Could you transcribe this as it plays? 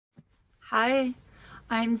Hi,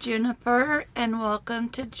 I'm Juniper and welcome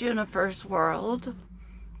to Juniper's World.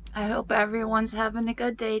 I hope everyone's having a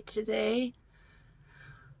good day today.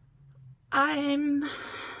 I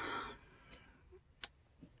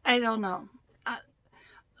don't know.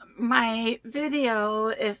 My video,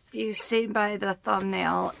 if you see by the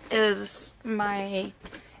thumbnail, is my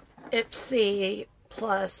Ipsy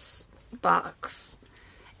Plus box.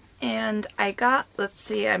 And I got, let's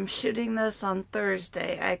see, I'm shooting this on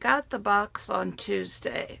Thursday. I got the box on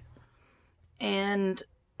Tuesday. And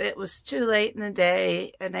it was too late in the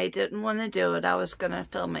day and I didn't want to do it. I was going to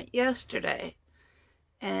film it yesterday.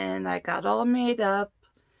 And I got all made up.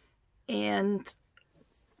 And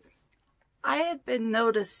I had been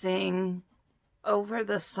noticing over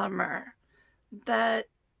the summer that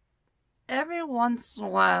every once in a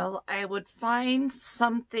while I would find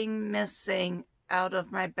something missing out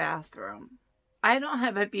of my bathroom. I don't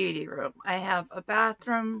have a beauty room. I have a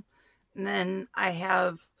bathroom, and then I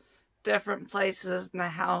have different places in the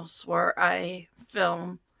house where I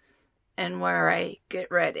film and where I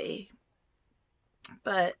get ready.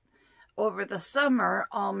 But over the summer,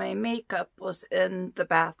 all my makeup was in the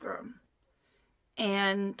bathroom.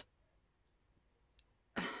 And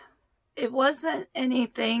it wasn't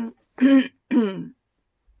anything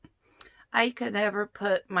I could ever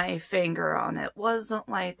put my finger on. It wasn't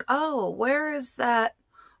like, oh, where is that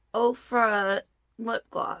Ofra lip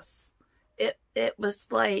gloss? It was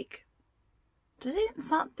like, didn't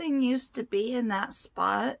something used to be in that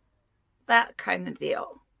spot? That kind of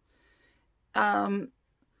deal.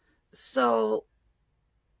 So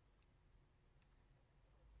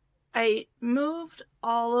I moved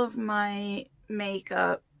all of my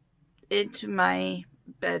makeup into my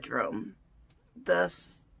bedroom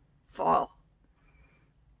this fall.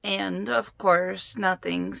 And of course,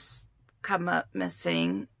 nothing's come up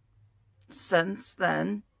missing since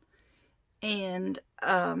then. And,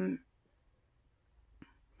 but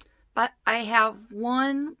I have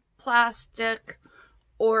one plastic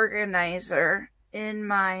organizer in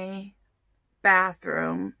my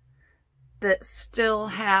bathroom that still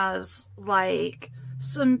has like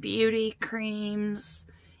some beauty creams,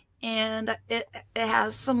 and it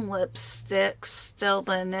has some lipsticks still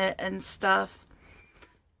in it and stuff.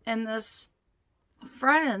 And this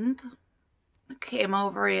friend came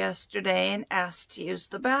over yesterday and asked to use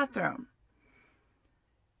the bathroom.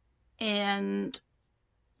 And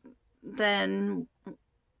then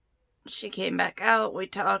she came back out, we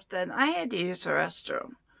talked, then I had to use the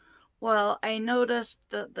restroom. Well, I noticed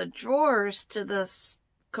that the drawers to this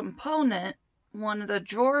component, one of the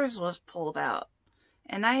drawers was pulled out.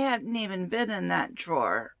 And I hadn't even been in that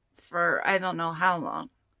drawer for I don't know how long.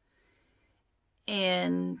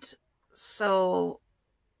 And so,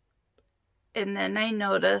 and then I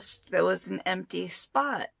noticed there was an empty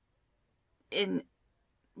spot in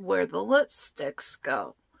where the lipsticks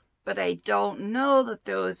go. But I don't know that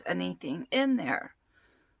there was anything in there.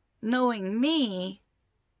 Knowing me,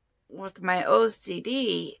 with my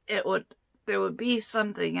OCD, there would be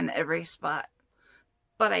something in every spot.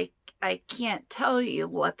 But I can't tell you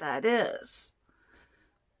what that is.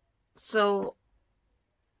 So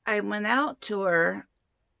I went out to her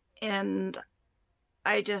and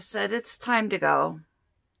I just said, it's time to go.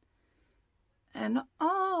 And,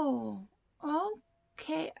 oh,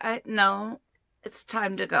 okay. No, it's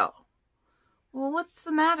time to go. Well, what's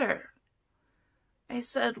the matter? I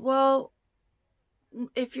said, well,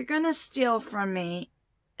 if you're going to steal from me,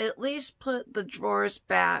 at least put the drawers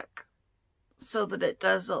back so that it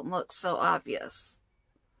doesn't look so obvious.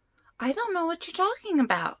 I don't know what you're talking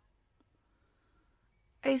about.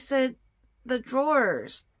 I said, the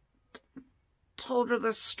drawers. Told her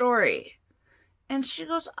the story. And she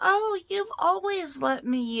goes, oh, you've always let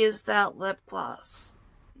me use that lip gloss.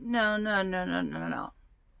 No.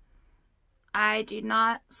 I do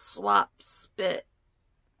not swap spit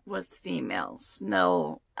with females.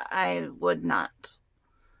 No, I would not.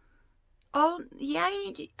 Oh, yeah,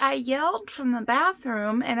 I yelled from the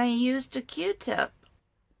bathroom and I used a Q-tip.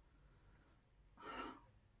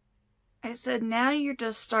 I said, now you're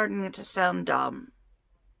just starting to sound dumb.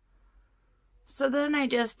 So then I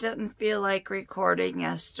just didn't feel like recording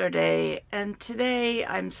yesterday. And today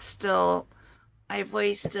I've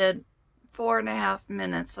wasted 4.5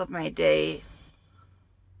 minutes of my day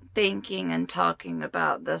thinking and talking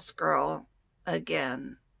about this girl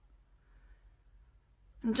again.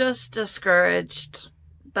 I'm just discouraged,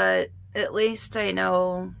 but at least I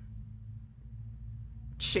know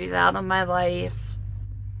she's out of my life.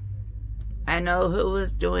 I know who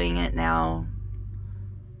was doing it now.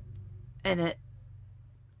 And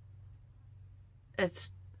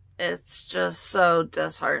it's just so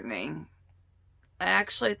disheartening. I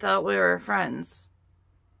actually thought we were friends.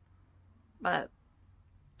 And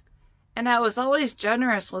I was always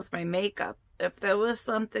generous with my makeup. If there was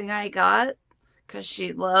something I got, because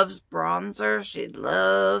she loves bronzer,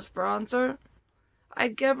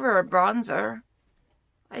 I'd give her a bronzer.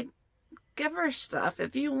 I'd give her stuff.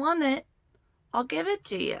 If you want it, I'll give it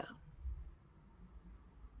to you.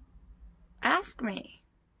 Ask me.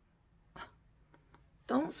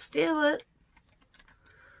 Don't steal it.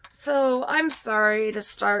 So I'm sorry to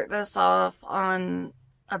start this off on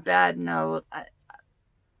a bad note.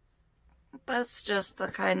 That's just the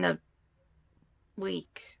kind of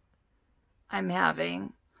week I'm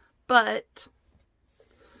having. But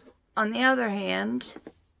on the other hand,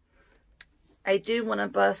 I do want to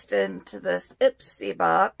bust into this Ipsy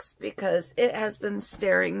box because it has been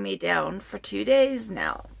staring me down for 2 days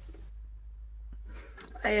now.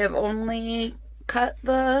 I have only cut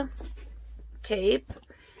the tape,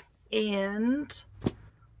 and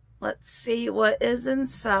let's see what is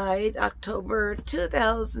inside. October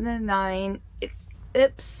 2009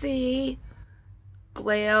 Ipsy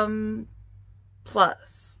Glam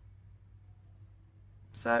Plus.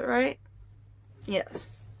 Is that right?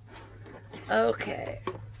 Yes. Okay.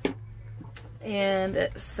 And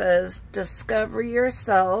it says Discover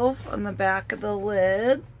Yourself on the back of the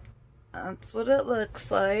lid. That's what it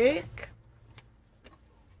looks like.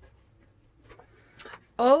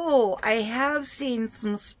 Oh, I have seen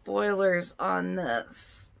some spoilers on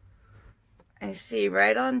this. I see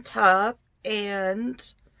right on top, and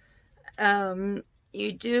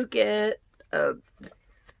you do get a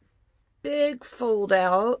big fold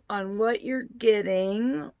out on what you're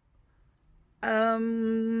getting.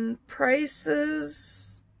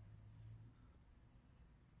 Prices.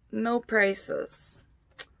 No prices.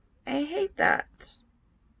 I hate that.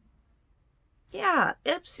 Yeah,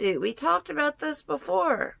 Ipsy, we talked about this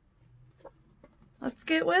before. Let's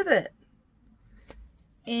get with it.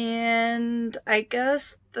 And I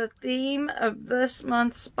guess the theme of this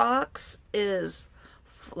month's box is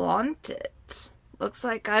Flaunt It. Looks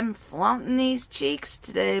like I'm flaunting these cheeks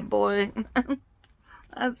today, boy.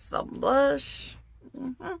 That's some blush.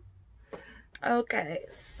 Okay,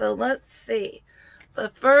 so let's see. The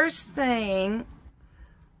first thing,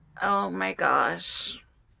 oh my gosh,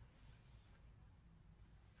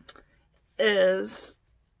 is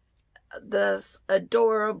this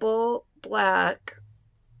adorable black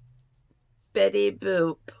Betty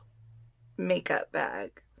Boop makeup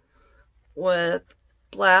bag with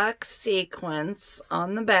black sequins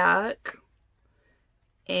on the back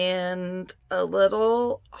and a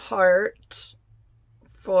little heart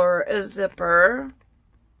for a zipper,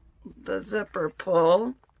 the zipper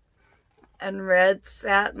pull, and red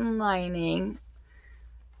satin lining.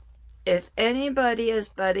 If anybody is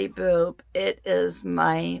Betty Boop, it is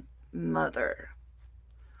my mother.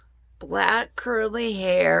 Black curly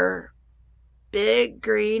hair, big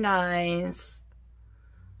green eyes,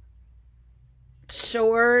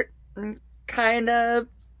 short, kind of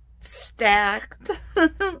stacked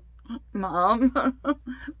mom.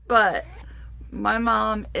 But my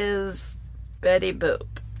mom is Betty Boop.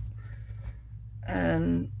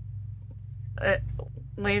 And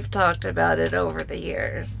we've talked about it over the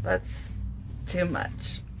years. That's too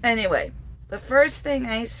much. Anyway, the first thing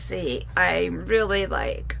I see I really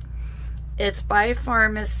like. It's by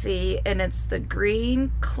Pharmacy, and it's the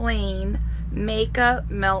Green Clean Makeup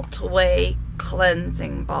Melt Away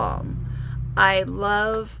Cleansing Balm. I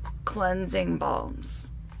love cleansing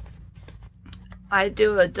balms. I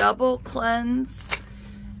do a double cleanse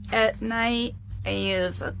at night. I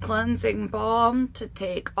use a cleansing balm to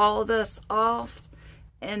take all this off,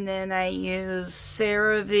 and then I use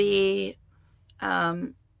CeraVe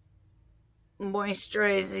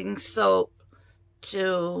moisturizing soap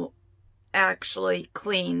to actually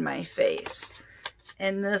clean my face.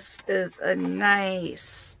 And this is a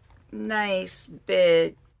nice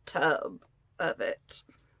big tub of it.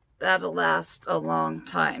 That'll last a long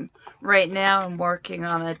time. Right now I'm working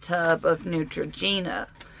on a tub of Neutrogena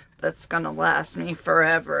that's gonna last me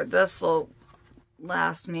forever. This'll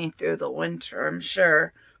last me through the winter, I'm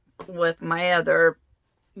sure, with my other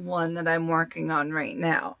one that I'm working on right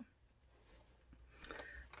now.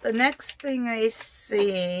 The next thing I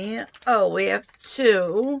see, oh, we have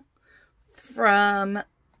two from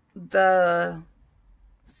the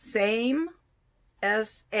Same,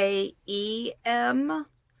 SAEM,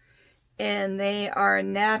 and they are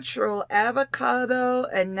natural avocado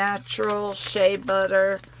and natural shea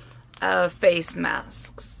butter face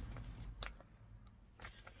masks.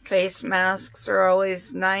 Face masks are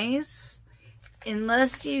always nice,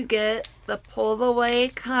 unless you get the pull away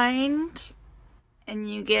kind. and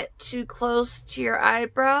you get too close to your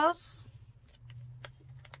eyebrows,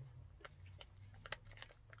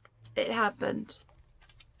 it happened.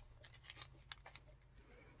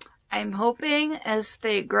 I'm hoping as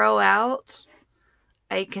they grow out,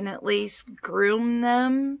 I can at least groom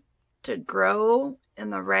them to grow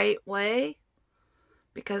in the right way,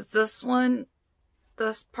 because this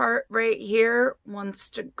part right here wants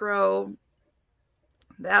to grow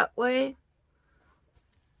that way.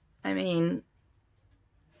 I mean,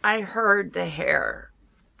 I heard the hair.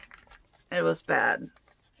 It was bad.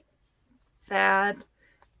 Bad.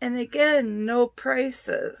 And again, no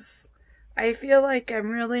prices. I feel like I'm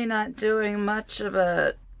really not doing much of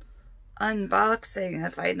a unboxing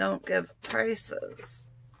if I don't give prices.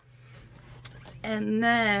 And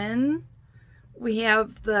then we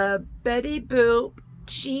have the Betty Boop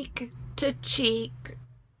Cheek to Cheek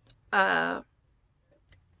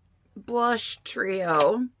blush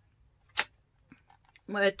trio,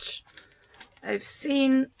 which I've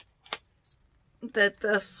seen that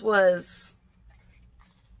this was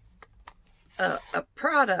a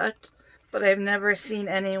product, but I've never seen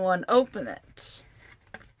anyone open it.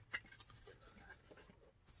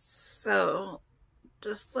 So,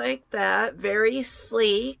 just like that, very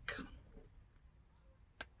sleek.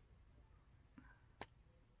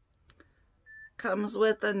 Comes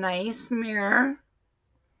with a nice mirror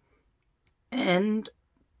and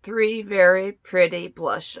 3 very pretty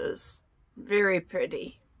blushes. Very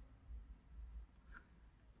pretty.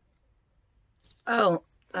 Oh,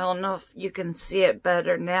 I don't know if you can see it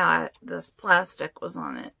better now. This plastic was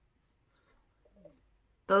on it.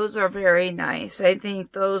 Those are very nice. I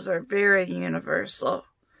think those are very universal.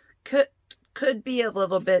 Could be a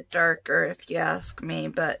little bit darker if you ask me,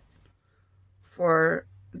 but for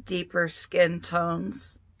deeper skin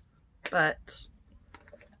tones. But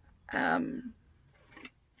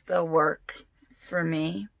they'll work for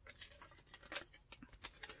me.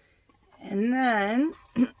 And then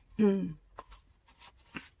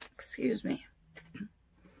excuse me.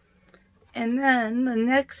 And then the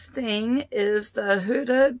next thing is the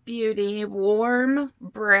Huda Beauty Warm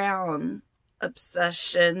Brown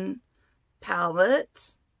Obsession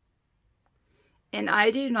palette. And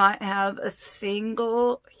I do not have a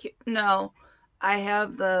single, no, I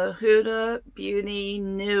have the Huda Beauty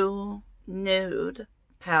New Nude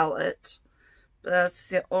palette. That's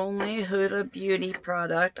the only Huda Beauty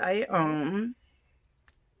product I own.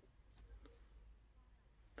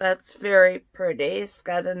 That's very pretty. It's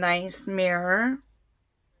got a nice mirror.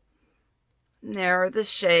 And there are the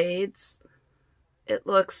shades. It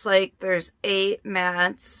looks like there's 8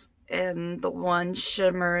 mattes and the 1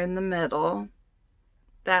 shimmer in the middle.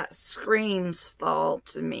 That screams fall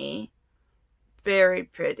to me. Very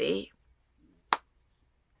pretty.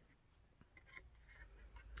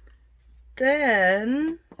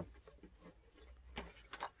 Then,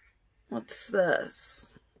 what's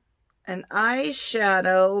this? An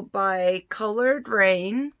eyeshadow by Colored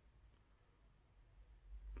Rain,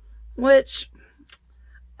 which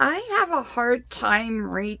I have a hard time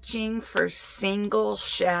reaching for single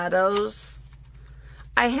shadows.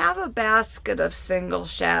 I have a basket of single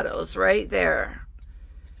shadows right there.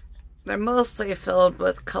 They're mostly filled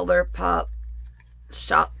with ColourPop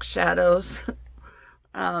Shock shadows.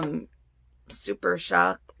 Super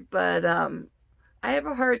Shock, but I have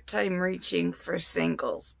a hard time reaching for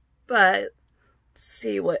singles. But let's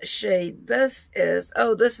see what shade this is.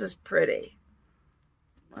 Oh, this is pretty.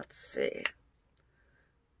 Let's see.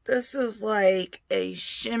 This is like a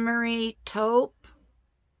shimmery taupe.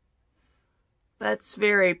 That's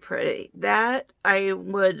very pretty. That I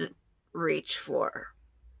would reach for.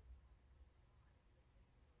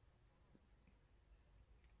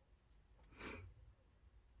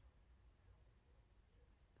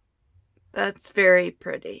 That's very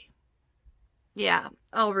pretty. Yeah,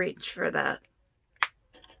 I'll reach for that.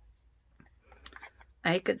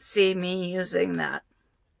 I could see me using that.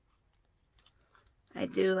 I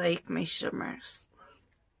do like my shimmers.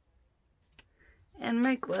 And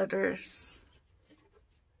my glitters.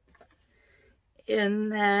 And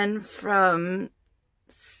then from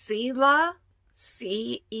Cela,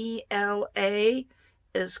 C-E-L-A,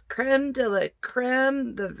 is Creme de la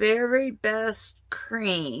Creme, the very best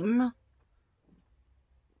cream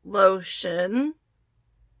lotion.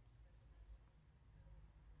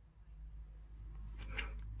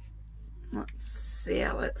 Let's see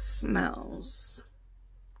how it smells.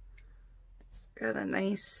 It's got a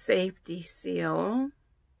nice safety seal.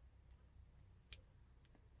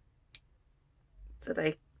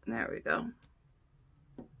 There we go.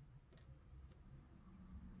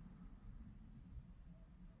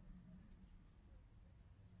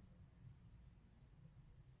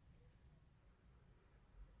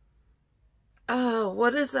 Oh,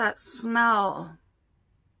 what is that smell?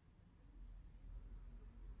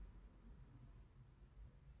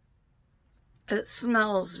 It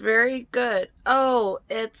smells very good. Oh,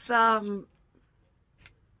 it's,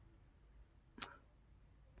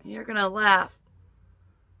 you're gonna laugh.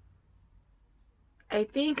 I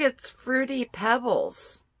think it's Fruity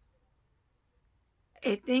Pebbles.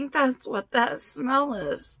 I think that's what that smell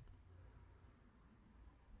is.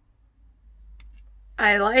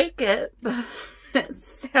 I like it, but it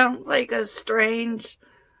sounds like a strange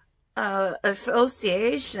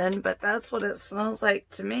association, but that's what it smells like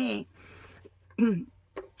to me.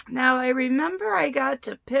 Now, I remember I got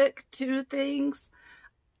to pick two things,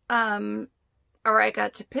 or I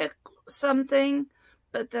got to pick something,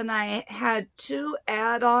 but then I had two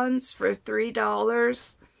add-ons for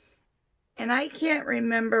 $3, and I can't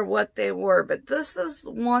remember what they were, but this is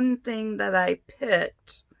one thing that I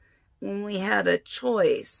picked when we had a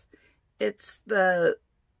choice. It's the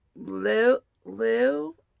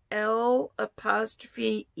L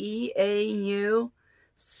apostrophe EAU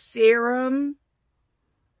serum.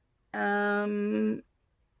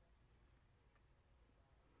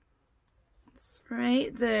 It's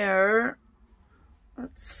right there.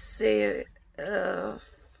 Let's see.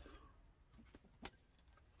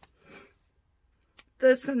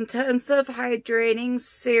 This intensive hydrating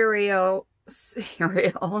serum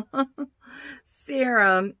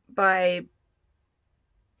by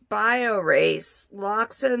BioRace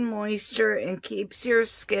locks in moisture and keeps your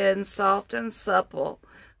skin soft and supple.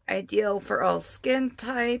 Ideal for all skin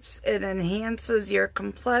types. It enhances your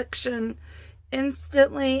complexion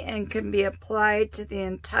instantly and can be applied to the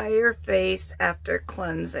entire face after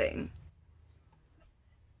cleansing.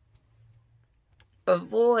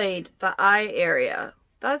 Avoid the eye area.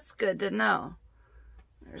 That's good to know.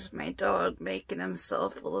 There's my dog making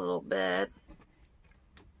himself a little bed.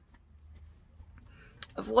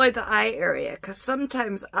 Avoid the eye area, because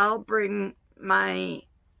sometimes I'll bring my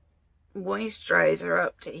moisturizer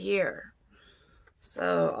up to here.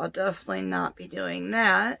 So I'll definitely not be doing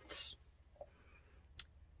that.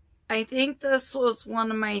 I think this was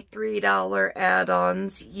one of my $3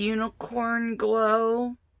 add-ons. Unicorn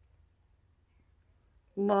Glow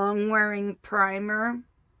Long Wearing Primer.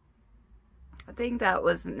 I think that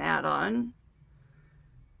was an add-on.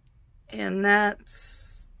 And that's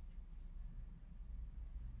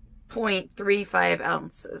 0.35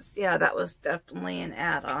 ounces. Yeah, that was definitely an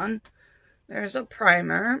add-on. There's a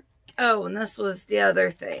primer. Oh, and this was the other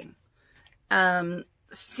thing.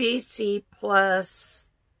 CC Plus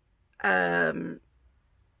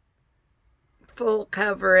full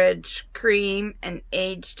coverage cream and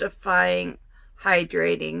age-defying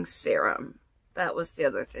hydrating serum. That was the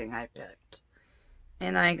other thing I picked.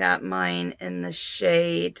 And I got mine in the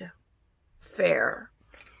shade Fair.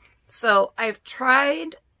 So I've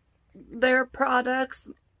tried their products.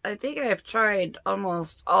 I think I've tried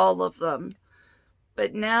almost all of them.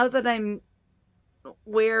 But now that I'm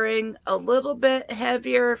wearing a little bit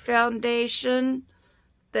heavier foundation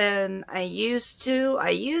than I used to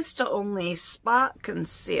only spot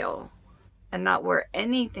conceal and not wear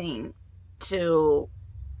anything to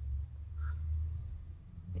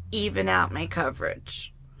even out my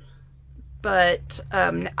coverage. But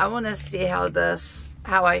I want to see how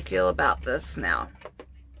I feel about this now.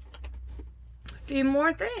 A few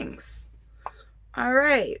more things. All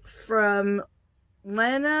right, from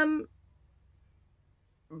Lemon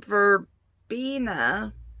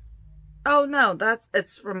Verbena. Oh no,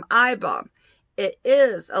 it's from iBalm. It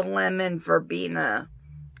is a lemon verbena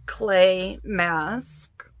clay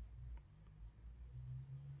mask,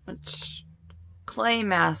 which clay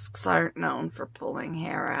masks aren't known for pulling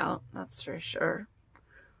hair out, that's for sure.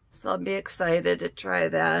 So I'll be excited to try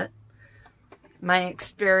that. My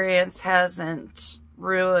experience hasn't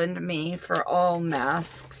ruined me for all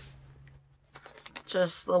masks,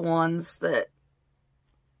 just the ones that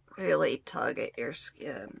really tug at your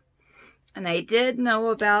skin. And I did know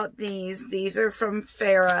about these. These are from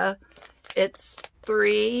Farah. It's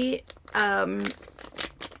three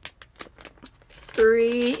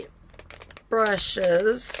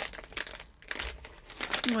brushes,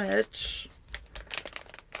 which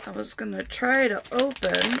I was going to try to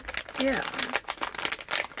open. Yeah.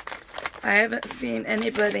 I haven't seen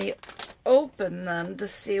anybody open them to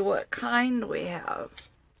see what kind we have.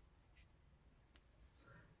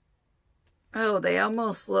 Oh, they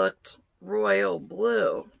almost looked royal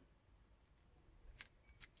blue.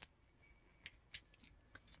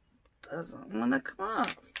 Doesn't want to come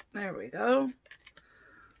off. There we go.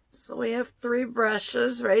 So we have 3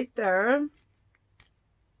 brushes right there.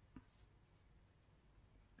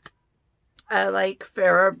 I like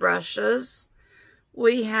Farah brushes.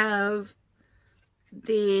 We have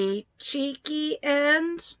the cheeky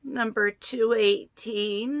end, number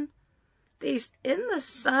 218. These, in the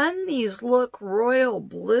sun, these look royal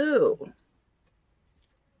blue.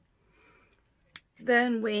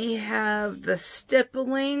 Then we have the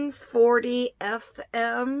stippling 40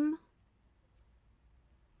 FM.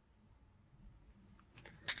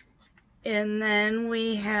 And then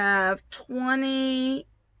we have 20,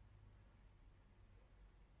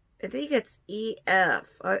 I think it's EF.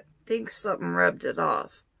 I think something rubbed it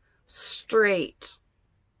off. Straight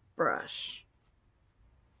brush.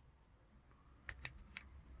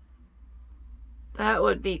 That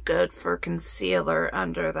would be good for concealer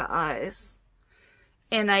under the eyes.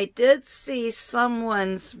 And I did see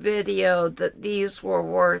someone's video that these were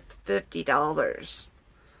worth $50.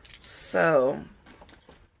 So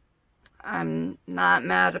I'm not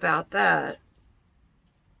mad about that.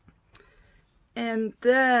 And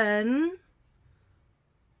then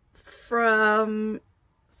from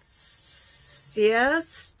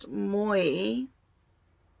Sieste Moi,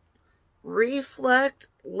 Reflect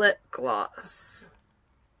Lip Gloss.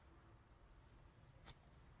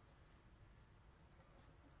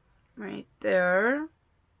 Right there.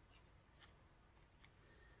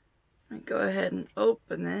 I go ahead and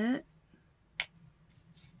open it.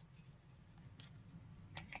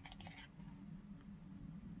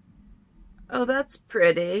 Oh, that's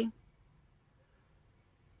pretty.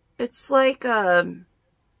 It's like a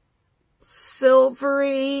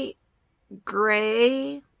silvery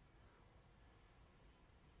gray,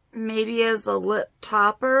 maybe as a lip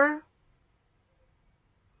topper,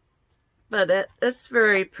 but it's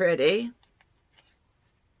very pretty.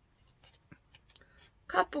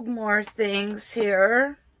 Couple more things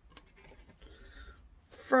here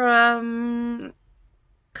from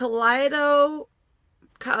Kaleido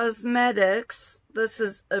Cosmetics. This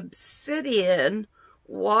is Obsidian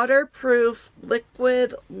Waterproof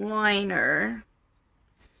Liquid Liner.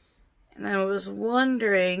 And I was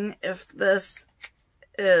wondering if this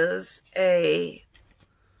is a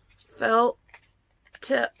felt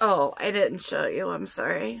tip. Oh, I didn't show you. I'm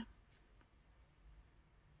sorry.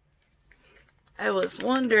 I was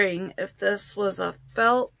wondering if this was a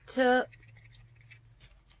felt tip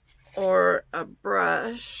or a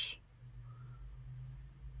brush.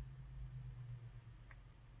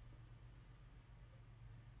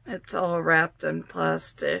 It's all wrapped in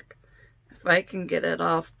plastic. If I can get it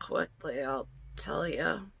off quickly, I'll tell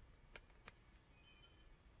you.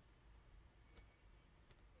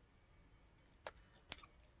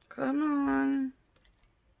 Come on.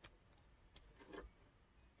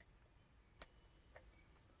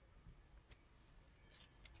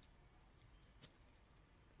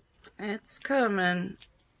 It's coming.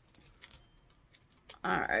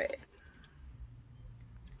 Alright.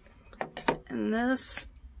 And this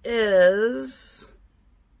is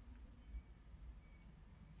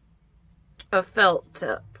a felt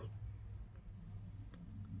tip.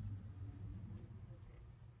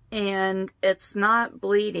 And it's not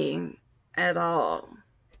bleeding at all.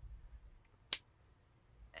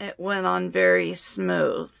 It went on very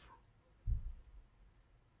smooth.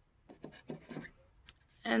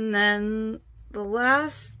 And then the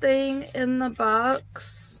last thing in the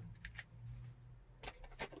box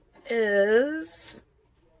is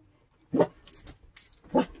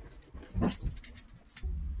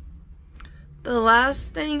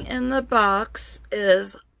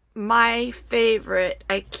my favorite.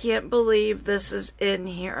 I can't believe this is in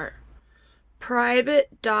here.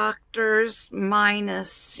 Private Doctor's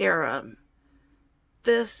Minus Serum.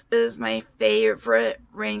 This is my favorite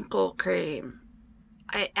wrinkle cream.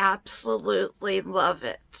 I absolutely love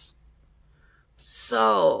it.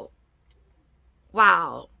 So,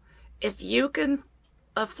 wow. If you can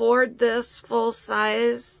afford this full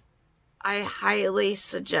size, I highly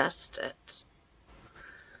suggest it.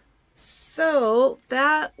 So,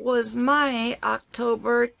 that was my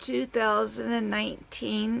October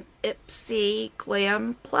 2019 Ipsy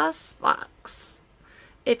Glam Plus box.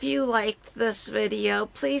 If you liked this video,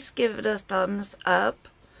 please give it a thumbs up.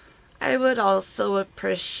 I would also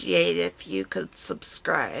appreciate if you could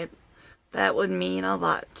subscribe. That would mean a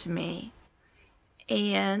lot to me.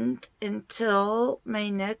 And until my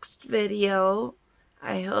next video,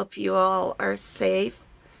 I hope you all are safe,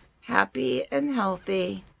 happy, and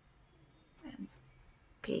healthy. And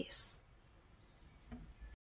peace.